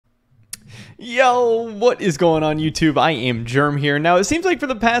Yo, what is going on YouTube? I am Germ here. Now, it seems like for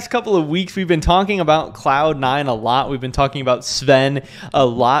the past couple of weeks, we've been talking about Cloud9 a lot. We've been talking about Sven a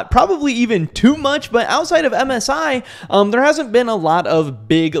lot, probably even too much, but outside of MSI, there hasn't been a lot of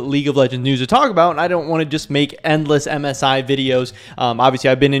big League of Legends news to talk about, and I don't want to just make endless MSI videos.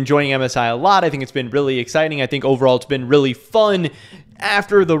 Obviously, I've been enjoying MSI a lot. I think it's been really exciting. I think overall it's been really fun.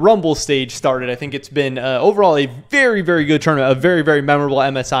 After the Rumble stage started, I think it's been overall a very, very good tournament, a very, very memorable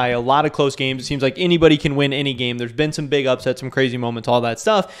MSI, a lot of close games. It seems like anybody can win any game. There's been some big upsets, some crazy moments, all that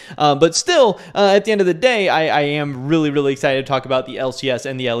stuff. But still, at the end of the day, I am really, really excited to talk about the LCS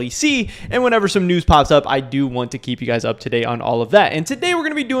and the LEC. And whenever some news pops up, I do want to keep you guys up to date on all of that. And today we're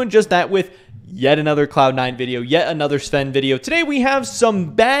going to be doing just that with yet another Cloud9 video, yet another Sven video. Today we have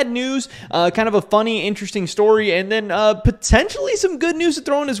some bad news, kind of a funny, interesting story, and then potentially some good news to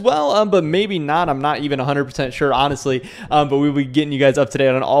throw in as well, but maybe not. I'm not even 100% sure, honestly, but we'll be getting you guys up to date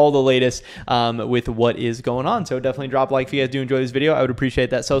on all the latest with what is going on. So definitely drop a like if you guys do enjoy this video. I would appreciate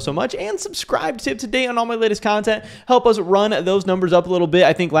that so much, and subscribe to stay up to date on all my latest content. Help us run those numbers up a little bit.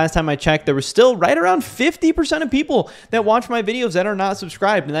 I think last time I checked, there was still right around 50% of people that watch my videos that are not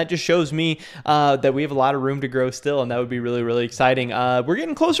subscribed, and that just shows me that we have a lot of room to grow still, and that would be really, really exciting. We're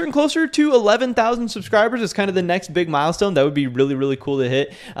getting closer and closer to 11,000 subscribers. It's kind of the next big milestone. That would be really, really cool to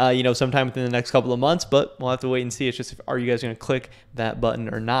hit, sometime within the next couple of months, but we'll have to wait and see. It's just, are you guys going to click that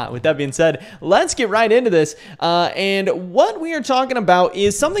button or not? With that being said, let's get right into this. And what we are talking about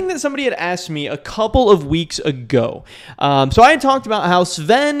is something that somebody had asked me a couple of weeks ago. So I had talked about how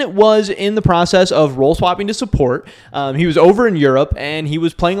Sven was in the process of role swapping to support. He was over in Europe, and he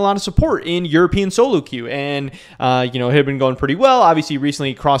was playing a lot of support in European solo queue, and it had been going pretty well. Obviously,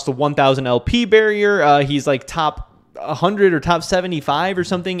 recently crossed the 1,000 LP barrier. He's like top 100 or top 75 or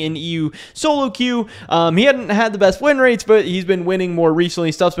something in EU solo queue. He hadn't had the best win rates, but he's been winning more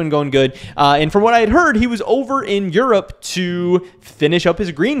recently. Stuff's been going good. And from what I had heard, he was over in Europe to finish up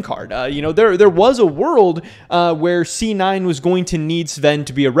his green card. There was a world where C9 was going to need Sven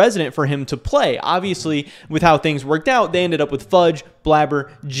to be a resident for him to play. Obviously, with how things worked out, they ended up with Fudge,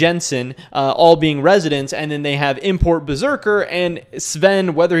 Blabber, Jensen, all being residents, and then they have import Berserker, and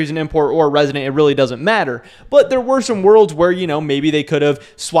Sven, whether he's an import or a resident, it really doesn't matter. But there were some worlds where, maybe they could have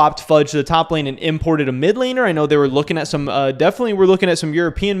swapped Fudge to the top lane and imported a mid laner. I know they were looking at some, definitely were looking at some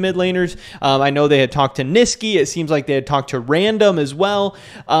European mid laners. I know they had talked to Niski. It seems like they had talked to Random as well.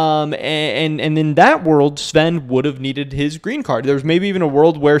 And in that world, Sven would have needed his green card. There was maybe even a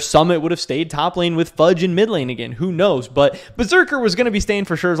world where Summit would have stayed top lane with Fudge in mid lane again. Who knows? But Berserker was going to be staying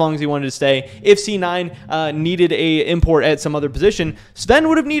for sure as long as he wanted to stay. If C9 needed a import at some other position, Sven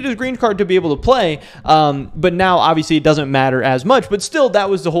would have needed his green card to be able to play. But now, obviously, it doesn't matter as much. But still, that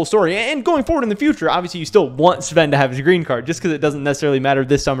was the whole story. And going forward in the future, obviously, you still want Sven to have his green card. Just because it doesn't necessarily matter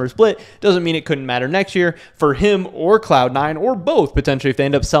this summer split doesn't mean it couldn't matter next year for him or Cloud9 or both, potentially, if they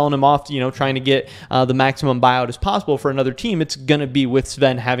end up selling him off, trying to get the maximum buyout as possible for another team. It's going to be with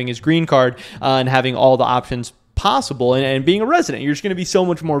Sven having his green card and having all the options possible, and being a resident, you're just going to be so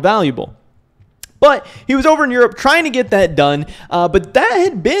much more valuable. But he was over in Europe trying to get that done. But that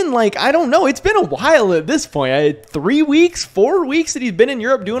had been I don't know, it's been a while at this point. 3 weeks, 4 weeks that he's been in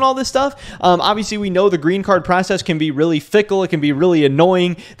Europe doing all this stuff. Obviously, we know the green card process can be really fickle. It can be really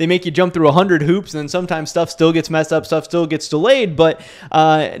annoying. They make you jump through 100 hoops, and then sometimes stuff still gets messed up, stuff still gets delayed. But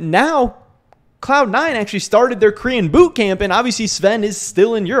now Cloud9 actually started their Korean boot camp, and obviously Sven is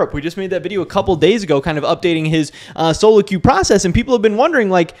still in Europe. We just made that video a couple days ago, kind of updating his solo queue process, and people have been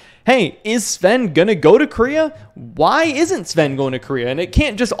wondering, hey, is Sven going to go to Korea? Why isn't Sven going to Korea? And it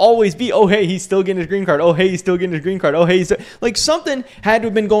can't just always be, oh, hey, he's still getting his green card. Oh, hey, he's still getting his green card. Oh, hey, something had to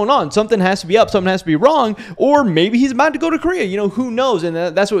have been going on. Something has to be up. Something has to be wrong. Or maybe he's about to go to Korea. Who knows? And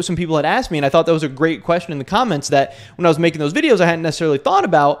that's what some people had asked me. And I thought that was a great question in the comments that when I was making those videos, I hadn't necessarily thought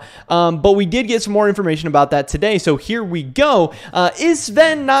about. But we did get some more information about that today. So here we go. Is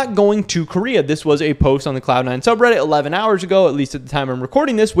Sven not going to Korea? This was a post on the Cloud9 subreddit 11 hours ago, at least at the time I'm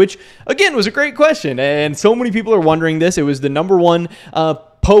recording this, which again was a great question, and so many people are wondering this. It was the #1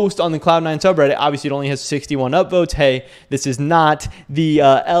 post on the Cloud9 subreddit. Obviously, it only has 61 upvotes. Hey, this is not the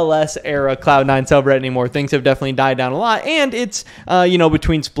LS era Cloud9 subreddit anymore. Things have definitely died down a lot, and it's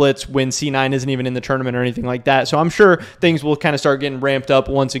between splits when C9 isn't even in the tournament or anything like that. So I'm sure things will kind of start getting ramped up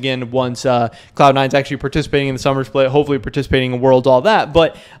once again once Cloud9's actually participating in the summer split, hopefully participating in Worlds, all that.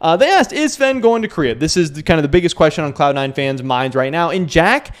 But they asked, is Sven going to Korea? This is kind of the biggest question on Cloud9 fans' minds right now, and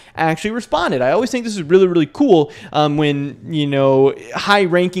Jack actually responded. I always think this is really, really cool when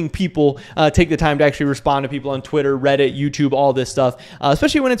high-ranking people take the time to actually respond to people on Twitter, Reddit, YouTube, all this stuff,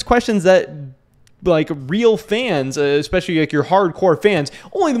 especially when it's questions that like real fans, especially like your hardcore fans,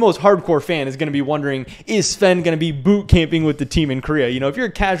 only the most hardcore fan is going to be wondering, is Sven going to be boot camping with the team in Korea? You know, if you're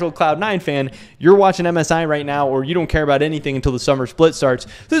a casual Cloud9 fan, you're watching MSI right now, or you don't care about anything until the summer split starts.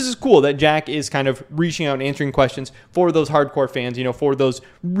 So this is cool that Jack is kind of reaching out and answering questions for those hardcore fans, you know, for those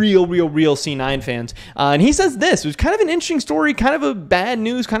real C9 fans. And he says this, it was kind of an interesting story, kind of a bad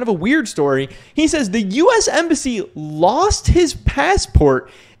news, kind of a weird story. He says the U.S. Embassy lost his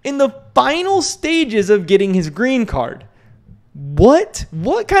passport in the final stages of getting his green card. What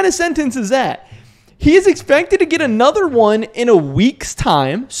kind of sentence is that? He is expected to get another one in a week's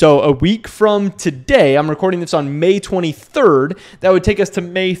time. So a week from today, I'm recording this on May 23rd. That would take us to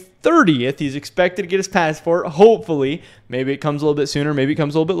May 30th. He's expected to get his passport, hopefully. Maybe it comes a little bit sooner, maybe it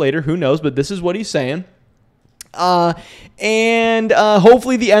comes a little bit later, who knows, but this is what he's saying. And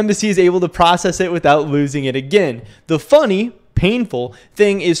hopefully the embassy is able to process it without losing it again. The funny, painful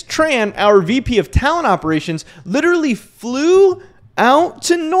thing is Tran, our VP of talent operations, literally flew out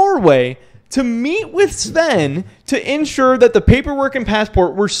to Norway to meet with Sven to ensure that the paperwork and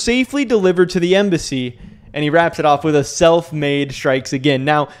passport were safely delivered to the embassy. And he wraps it off with a self-made strikes again.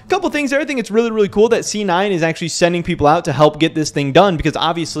 Now, a couple things there. I think it's really cool that C9 is actually sending people out to help get this thing done, because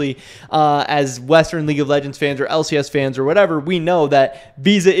obviously, as Western League of Legends fans or LCS fans or whatever, we know that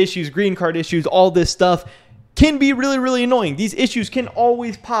visa issues, green card issues, all this stuff can be really annoying. These issues can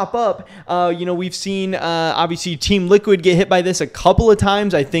always pop up. You know, we've seen obviously Team Liquid get hit by this a couple of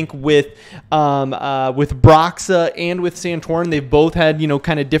times. I think with Broxa and with Santorin, they've both had, you know,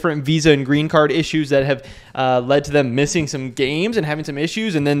 kind of different visa and green card issues that have led to them missing some games and having some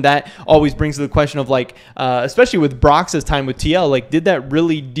issues. And then that always brings to the question of, like, especially with Broxa's time with TL, like, did that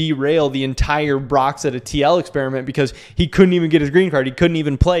really derail the entire Broxa to TL experiment, because he couldn't even get his green card, he couldn't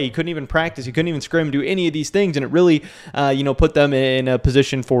even play, he couldn't even practice, he couldn't even scrim, do any of these things, and it really you know, put them in a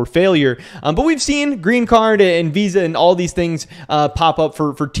position for failure. But we've seen green card and visa and all these things pop up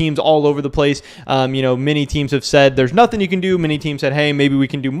for teams all over the place. You know, many teams have said there's nothing you can do. Many teams said, hey, maybe we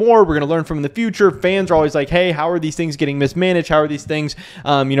can do more, we're going to learn from in the future. Fans are always like, hey, how are these things getting mismanaged? How are these things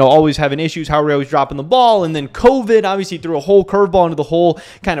you know, always having issues? How are we always dropping the ball? And then COVID obviously threw a whole curveball into the whole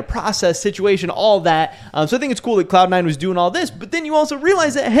kind of process situation, all that. So I think it's cool that Cloud9 was doing all this, but then you also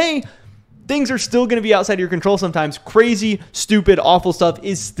realize that, hey, things are still going to be outside of your control sometimes. Crazy, stupid, awful stuff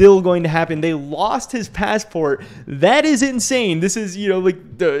is still going to happen. They lost his passport. That is insane. This is, you know,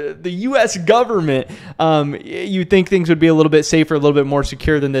 like the U.S. government. You think things would be a little bit safer, a little bit more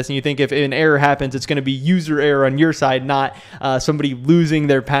secure than this, and you think if an error happens, it's going to be user error on your side, not somebody losing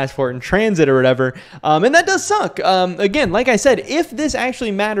their passport in transit or whatever. And that does suck. Again, like I said, if this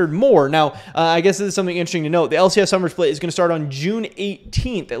actually mattered more. Now, I guess this is something interesting to note. The LCS Summer Split is going to start on June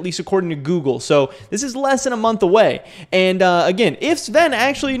 18th, at least according to Google. So this is less than a month away. And again, if Sven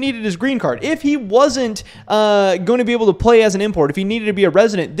actually needed his green card, if he wasn't going to be able to play as an import, if he needed to be a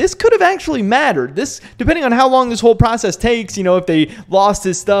resident, this could have actually mattered. This, depending on how long this whole process takes, you know, if they lost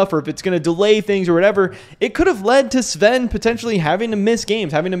his stuff or if it's going to delay things or whatever, it could have led to Sven potentially having to miss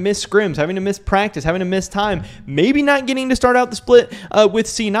games, having to miss scrims, having to miss practice, having to miss time, maybe not getting to start out the split with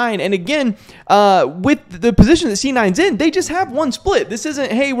C9. And again, with the position that C9's in, they just have one split. This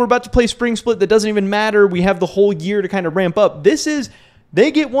isn't, hey, we're about to play spring split that doesn't even matter, we have the whole year to kind of ramp up. This is, they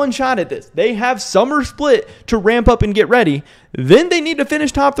get one shot at this. They have summer split to ramp up and get ready. Then they need to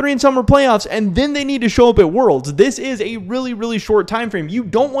finish top 3 in summer playoffs, and then they need to show up at Worlds. This is a really short time frame. You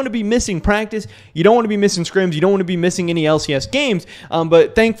don't want to be missing practice. You don't want to be missing scrims. You don't want to be missing any LCS games.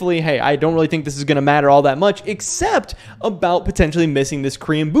 But thankfully, hey, I don't really think this is going to matter all that much, except about potentially missing this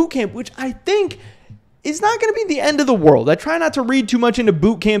Korean boot camp, which I think it's not going to be the end of the world. I try not to read too much into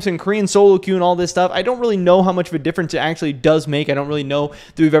boot camps and Korean solo queue and all this stuff. I don't really know how much of a difference it actually does make. I don't really know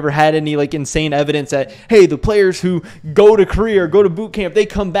that we've ever had any like insane evidence that, hey, the players who go to Korea or go to boot camp, they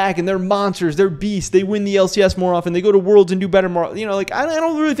come back and they're monsters, they're beasts, they win the LCS more often, they go to Worlds and do better more. You know, like I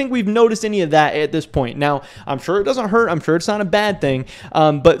don't really think we've noticed any of that at this point. Now, I'm sure it doesn't hurt. I'm sure it's not a bad thing.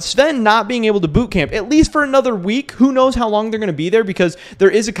 But Sven not being able to boot camp, at least for another week, who knows how long they're going to be there, because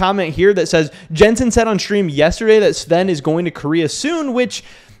there is a comment here that says, Jensen said on stream yesterday that Sven is going to Korea soon, which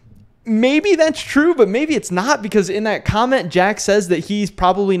maybe that's true, but maybe it's not, because in that comment, Jack says that he's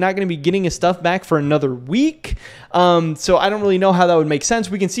probably not going to be getting his stuff back for another week. So I don't really know how that would make sense.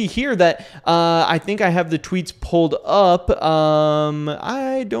 We can see here that I think I have the tweets pulled up.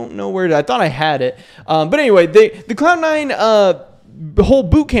 I don't know where I thought I had it. But anyway, the Cloud9 the whole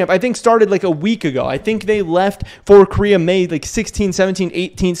boot camp, I think, started like a week ago. I think they left for Korea May like 16, 17,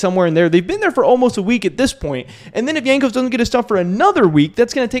 18, somewhere in there. They've been there for almost a week at this point. And then if Jankos doesn't get his stuff for another week,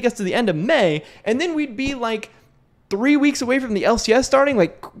 that's going to take us to the end of May. And then we'd be like 3 weeks away from the LCS starting.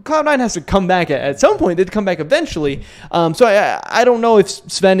 Like, Cloud9 has to come back at some point. They'd come back eventually. So I don't know if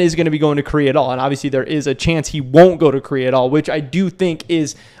Sven is going to be going to Korea at all. And obviously there is a chance he won't go to Korea at all, which I do think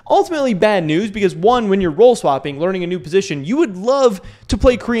is ultimately bad news because, one, when you're role swapping, learning a new position, you would love to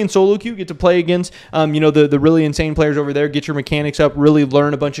play Korean solo queue, get to play against, the really insane players over there, get your mechanics up, really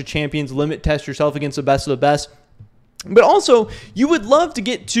learn a bunch of champions, limit test yourself against the best of the best. But also, you would love to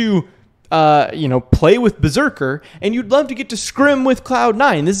get to play with Berserker, and you'd love to get to scrim with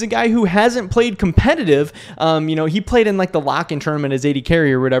Cloud9. This is a guy who hasn't played competitive. He played in like the lock-in tournament as AD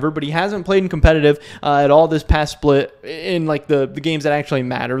carry or whatever, but he hasn't played in competitive at all this past split in like the games that actually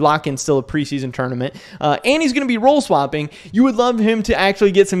matter. Lock-in's still a preseason tournament, and he's going to be role swapping. You would love him to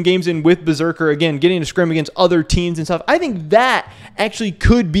actually get some games in with Berserker, again, getting to scrim against other teams and stuff. I think that actually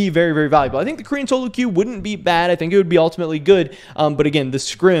could be very, very valuable. I think the Korean solo queue wouldn't be bad. I think it would be ultimately good, but again, the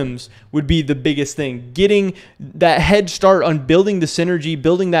scrims would be the biggest thing. Getting that head start on building the synergy,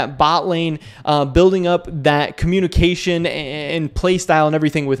 building that bot lane, building up that communication and play style and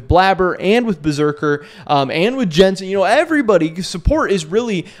everything with Blabber and with Berserker and with Jensen. Everybody, support is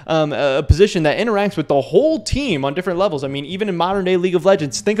really a position that interacts with the whole team on different levels. I mean, even in modern day League of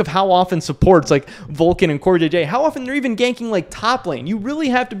Legends, think of how often supports like Vulcan and CoreJJ, how often they're even ganking like top lane. You really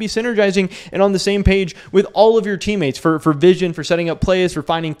have to be synergizing and on the same page with all of your teammates for vision, for setting up plays, for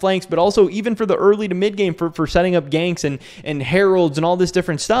finding flanks, but also even for the early to mid game for setting up ganks and heralds and all this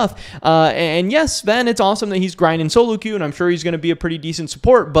different stuff. And yes, Sven, it's awesome that he's grinding solo queue, and I'm sure he's going to be a pretty decent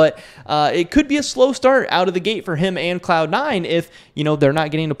support, but it could be a slow start out of the gate for him and Cloud9 if they're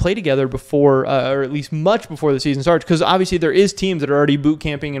not getting to play together before, or at least much before the season starts, because obviously there is teams that are already boot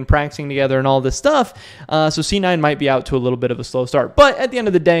camping and practicing together and all this stuff. So C9 might be out to a little bit of a slow start, but at the end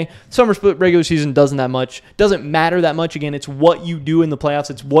of the day, summer split regular season doesn't matter that much. Again, it's what you do in the playoffs.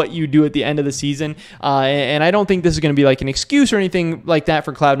 It's what you do at the end of the season. And I don't think this is going to be like an excuse or anything like that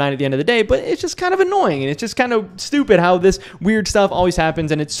for Cloud9 at the end of the day, but it's just kind of annoying, and it's just kind of stupid how this weird stuff always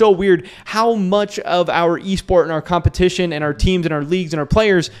happens. And it's so weird how much of our esport and our competition and our teams and our leagues and our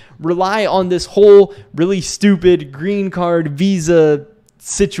players rely on this whole really stupid green card visa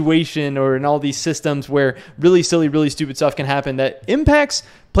situation, or in all these systems where really silly, really stupid stuff can happen that impacts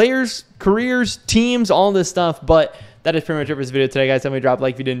players, careers, teams, all this stuff. But that is pretty much it for this video today, guys. Tell me to drop a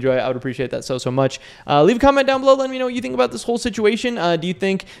like if you did enjoy it. I would appreciate that so much. Leave a comment down below. Let me know what you think about this whole situation. Do you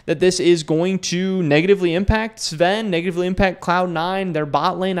think that this is going to negatively impact Sven, negatively impact Cloud9, their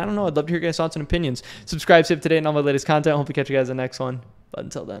bot lane? I don't know. I'd love to hear your guys' thoughts and opinions. Subscribe, save today, and all my latest content. Hope to catch you guys in the next one. But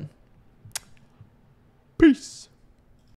until then, peace.